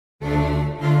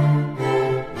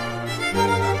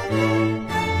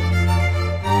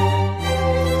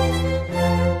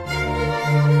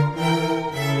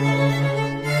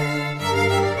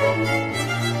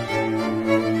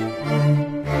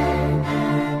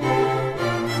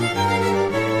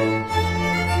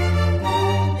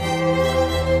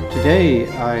Today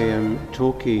I am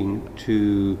talking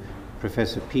to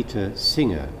Professor Peter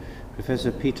Singer.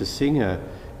 Professor Peter Singer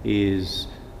is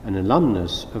an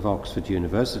alumnus of Oxford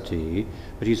University,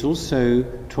 but he's also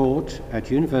taught at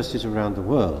universities around the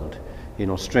world, in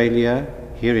Australia,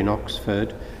 here in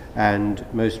Oxford, and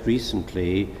most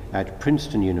recently at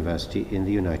Princeton University in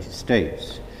the United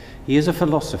States. He is a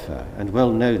philosopher and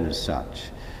well known as such,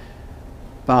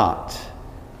 but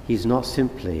he's not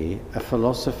simply a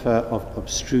philosopher of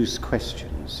abstruse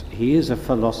questions. He is a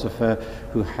philosopher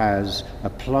who has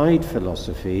applied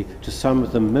philosophy to some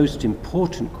of the most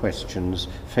important questions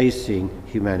facing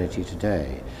humanity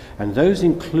today. And those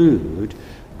include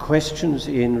questions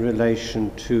in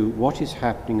relation to what is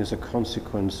happening as a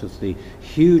consequence of the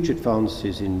huge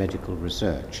advances in medical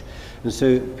research. And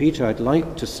so, Peter, I'd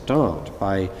like to start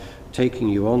by taking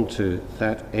you on to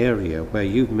that area where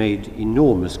you've made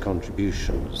enormous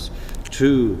contributions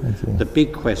to the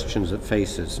big questions that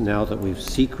face us now that we've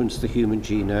sequenced the human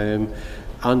genome,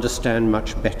 understand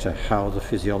much better how the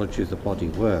physiology of the body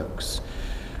works.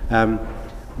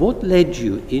 What led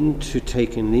you into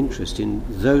taking an interest in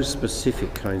those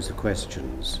specific kinds of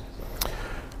questions?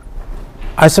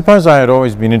 I suppose I had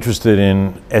always been interested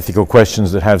in ethical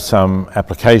questions that have some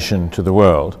application to the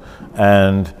world,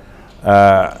 and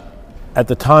at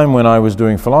the time when I was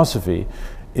doing philosophy,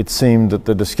 it seemed that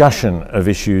the discussion of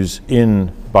issues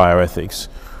in bioethics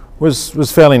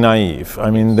was fairly naive. I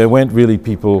mean, there weren't really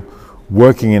people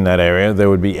working in that area. There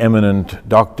would be eminent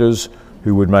doctors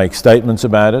who would make statements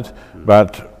about it,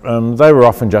 but they were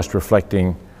often just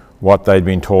reflecting what they'd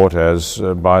been taught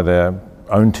by their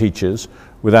own teachers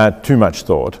without too much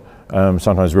thought,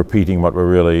 sometimes repeating what were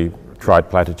really trite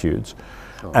platitudes.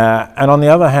 And on the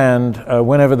other hand,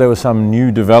 whenever there was some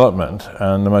new development,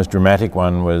 and the most dramatic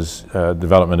one was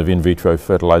development of in vitro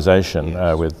fertilization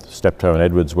with Steptoe and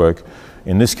Edwards' work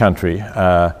in this country,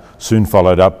 soon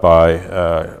followed up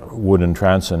by Wood and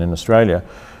Transon in Australia,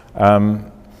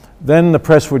 then the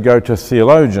press would go to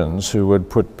theologians who would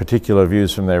put particular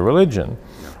views from their religion.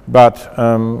 But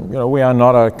we are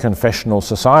not a confessional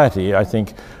society. I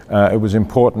think it was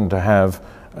important to have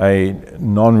a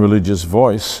non-religious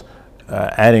voice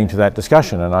adding to that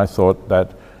discussion, and I thought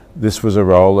that this was a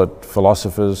role that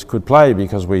philosophers could play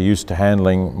because we're used to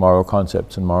handling moral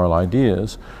concepts and moral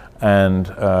ideas, and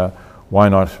why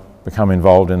not become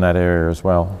involved in that area as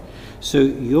well? So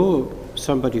you're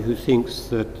somebody who thinks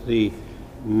that the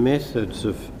methods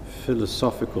of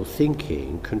philosophical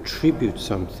thinking contribute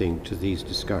something to these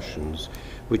discussions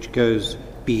which goes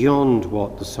beyond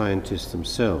what the scientists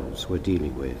themselves were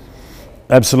dealing with.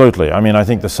 Absolutely. I mean, I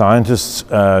think the scientists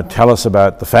tell us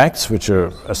about the facts, which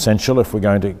are essential if we're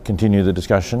going to continue the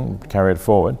discussion, carry it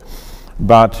forward.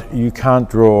 But you can't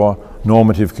draw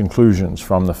normative conclusions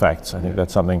from the facts. I think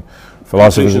that's something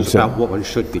philosophers... Conclusions about what one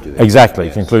should be doing. Exactly,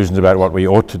 yes. Conclusions about what we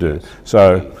ought to do.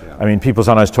 So, I mean, people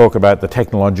sometimes talk about the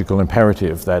technological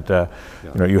imperative that,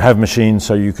 you have machines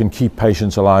so you can keep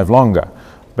patients alive longer.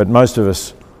 But most of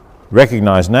us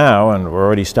recognize now, and we're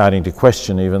already starting to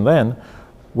question even then,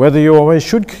 whether you always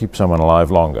should keep someone alive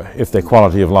longer if their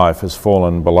quality of life has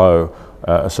fallen below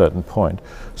a certain point.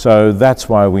 So that's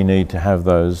why we need to have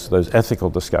those ethical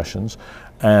discussions.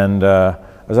 And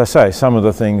as I say, some of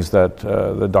the things that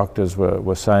the doctors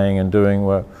were saying and doing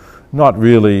were not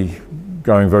really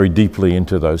going very deeply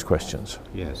into those questions.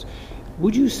 Yes.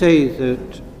 Would you say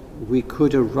that we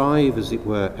could arrive, as it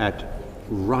were, at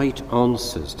right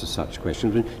answers to such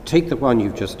questions? Take the one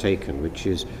you've just taken, which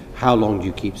is how long do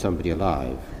you keep somebody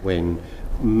alive when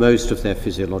most of their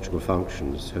physiological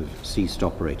functions have ceased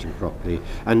operating properly,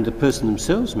 and the person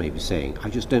themselves may be saying, I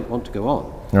just don't want to go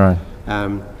on. Right.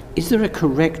 Is there a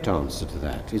correct answer to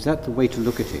that? Is that the way to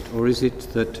look at it, or is it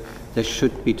that there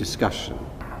should be discussion?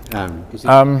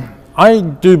 I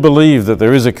do believe that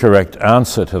there is a correct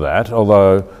answer to that,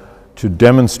 although to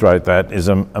demonstrate that is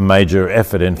a major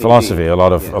effort in philosophy. A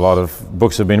lot of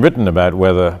books have been written about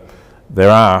whether there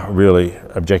are really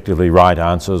objectively right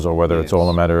answers or whether it's all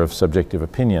a matter of subjective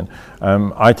opinion.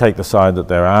 I take the side that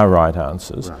there are right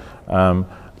answers. Right.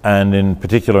 And in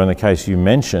particular in the case you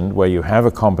mentioned, where you have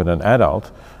a competent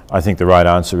adult, I think the right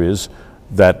answer is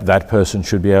that that person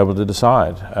should be able to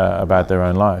decide about their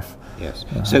own life. Yes.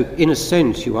 So in a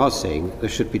sense you are saying there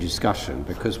should be discussion,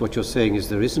 because what you're saying is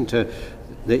there isn't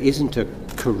a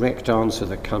correct answer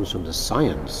that comes from the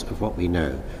science of what we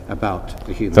know about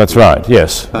the human That's being. right,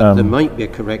 yes. But there might be a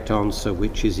correct answer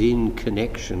which is in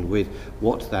connection with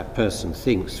what that person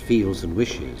thinks, feels and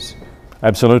wishes.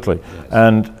 Absolutely.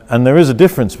 Yes. And there is a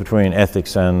difference between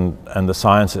ethics and the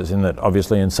sciences, in that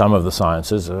obviously in some of the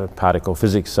sciences, particle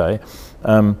physics say,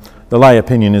 the lay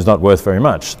opinion is not worth very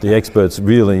much. The experts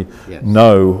really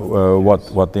know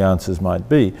what the answers might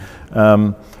be.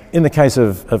 In the case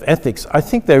of ethics, I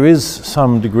think there is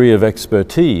some degree of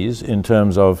expertise in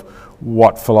terms of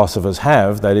what philosophers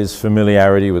have, that is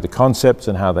familiarity with the concepts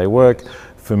and how they work,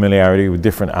 familiarity with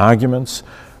different arguments,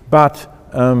 but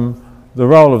the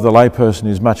role of the layperson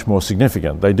is much more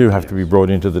significant. They do have to be brought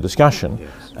into the discussion,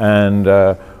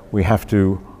 and we have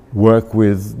to work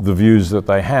with the views that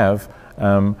they have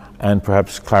and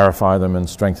perhaps clarify them and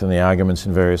strengthen the arguments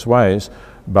in various ways,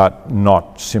 but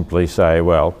not simply say,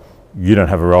 well, you don't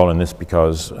have a role in this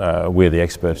because we're the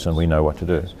experts and we know what to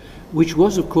do. Which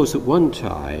was, of course, at one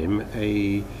time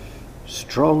a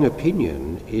strong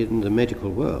opinion in the medical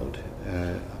world.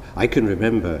 I can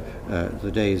remember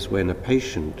the days when a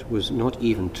patient was not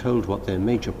even told what their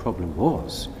major problem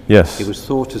was. Yes. It was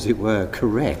thought, as it were,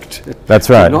 correct. That's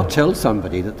right. To not tell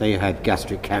somebody that they had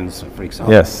gastric cancer, for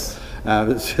example. Yes.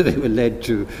 So they were led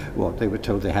to what they were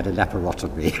told they had a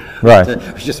laparotomy. Right.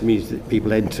 Which just means that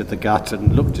people entered the gut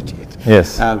and looked at it.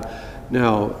 Yes.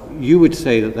 Now, you would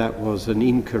say that that was an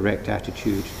incorrect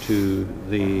attitude to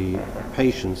the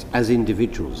patients as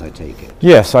individuals, I take it.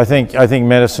 Yes, I think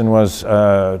medicine was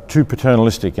too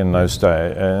paternalistic in those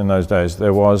days.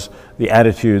 There was the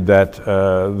attitude that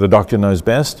the doctor knows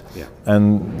best,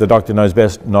 and the doctor knows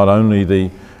best not only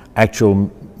the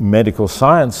actual medical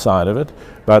science side of it,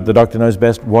 but the doctor knows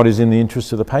best what is in the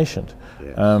interest of the patient.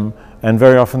 Yes. And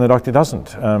very often the doctor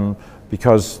doesn't,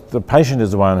 because the patient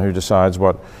is the one who decides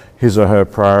what his or her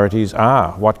priorities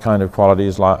are, what kind of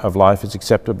qualities of life is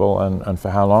acceptable and for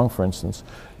how long, for instance,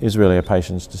 is really a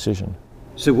patient's decision.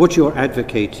 So what you're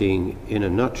advocating in a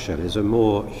nutshell is a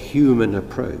more human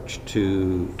approach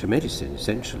to medicine,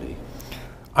 essentially.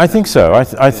 I think so.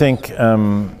 I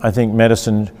think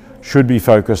medicine should be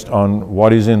focused on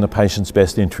what is in the patient's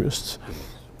best interests,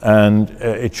 and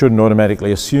it shouldn't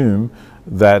automatically assume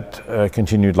that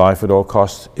continued life at all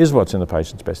costs is what's in the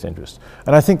patient's best interest.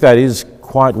 And I think that is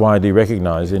quite widely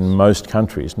recognised in most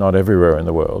countries, not everywhere in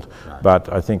the world,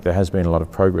 but I think there has been a lot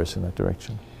of progress in that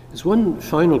direction. There's one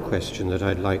final question that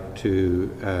I'd like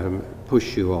to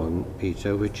push you on,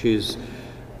 Peter, which is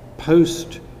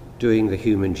post doing the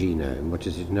human genome, what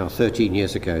is it now, 13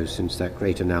 years ago since that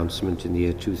great announcement in the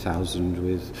year 2000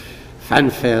 with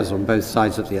fanfares on both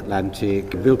sides of the Atlantic,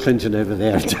 Bill Clinton over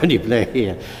there and Tony Blair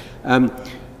here.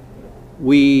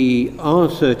 We are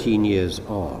 13 years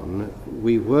on.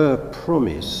 We were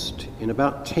promised in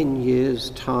about 10 years'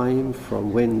 time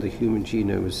from when the human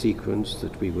genome was sequenced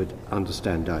that we would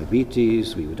understand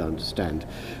diabetes, we would understand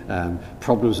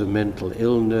problems of mental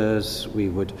illness,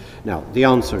 Now, the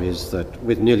answer is that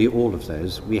with nearly all of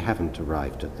those, we haven't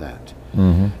arrived at that.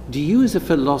 Mm-hmm. Do you as a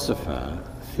philosopher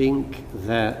think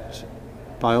that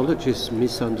biologists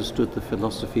misunderstood the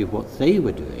philosophy of what they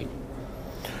were doing?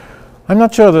 I'm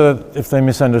not sure that if they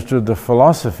misunderstood the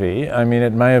philosophy. I mean,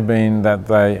 it may have been that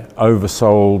they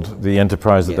oversold the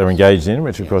enterprise that they're engaged in,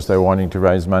 which of course they were wanting to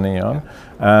raise money on.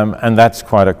 And that's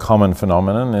quite a common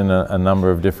phenomenon in a number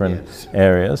of different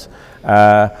areas.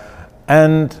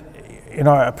 And, you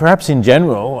know, perhaps in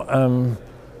general,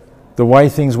 the way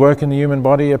things work in the human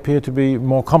body appear to be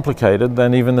more complicated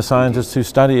than even the scientists who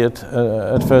study it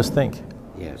at first think.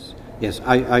 Yes,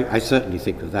 I certainly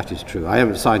think that is true. I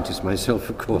am a scientist myself,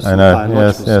 of course, I know. a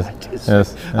biological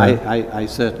scientist. I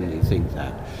certainly think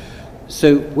that.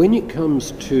 So when it comes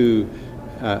to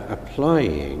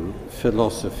applying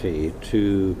philosophy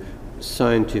to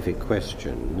scientific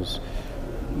questions,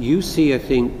 you see, I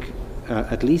think,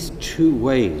 at least two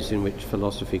ways in which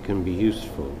philosophy can be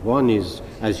useful. One is,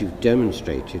 as you've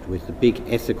demonstrated, with the big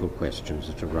ethical questions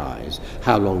that arise,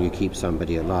 how long you keep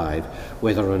somebody alive,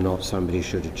 whether or not somebody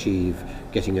should achieve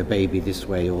getting a baby this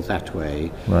way or that way,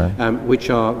 which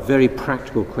are very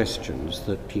practical questions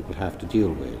that people have to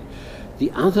deal with.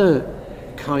 The other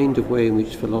kind of way in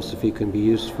which philosophy can be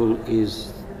useful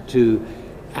is to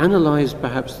analyze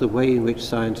perhaps the way in which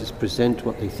scientists present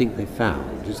what they think they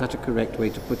found. Is that a correct way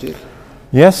to put it?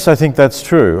 Yes, I think that's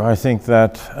true. I think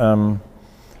that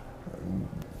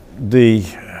the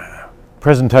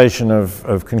presentation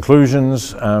of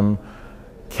conclusions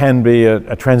can be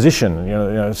a transition. You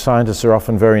know, scientists are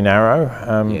often very narrow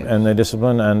in their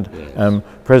discipline, and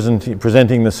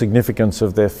presenting the significance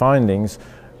of their findings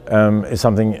is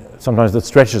something sometimes that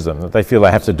stretches them, that they feel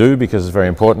they have to do because it's very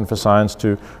important for science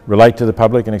to relate to the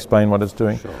public and explain what it's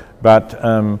doing. But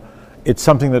it's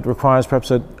something that requires perhaps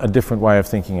a different way of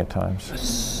thinking at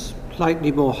times.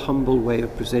 slightly more humble way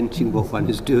of presenting what one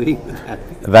is doing.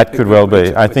 That could well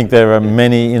be. I think there are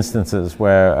many instances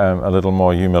where a little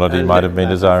more humility might have been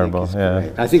desirable.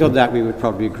 I think on that we would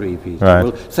probably agree, Peter. Right.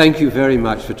 Well, thank you very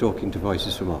much for talking to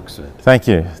Voices from Oxford. Thank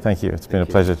you. Thank you. It's been a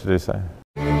pleasure to do so.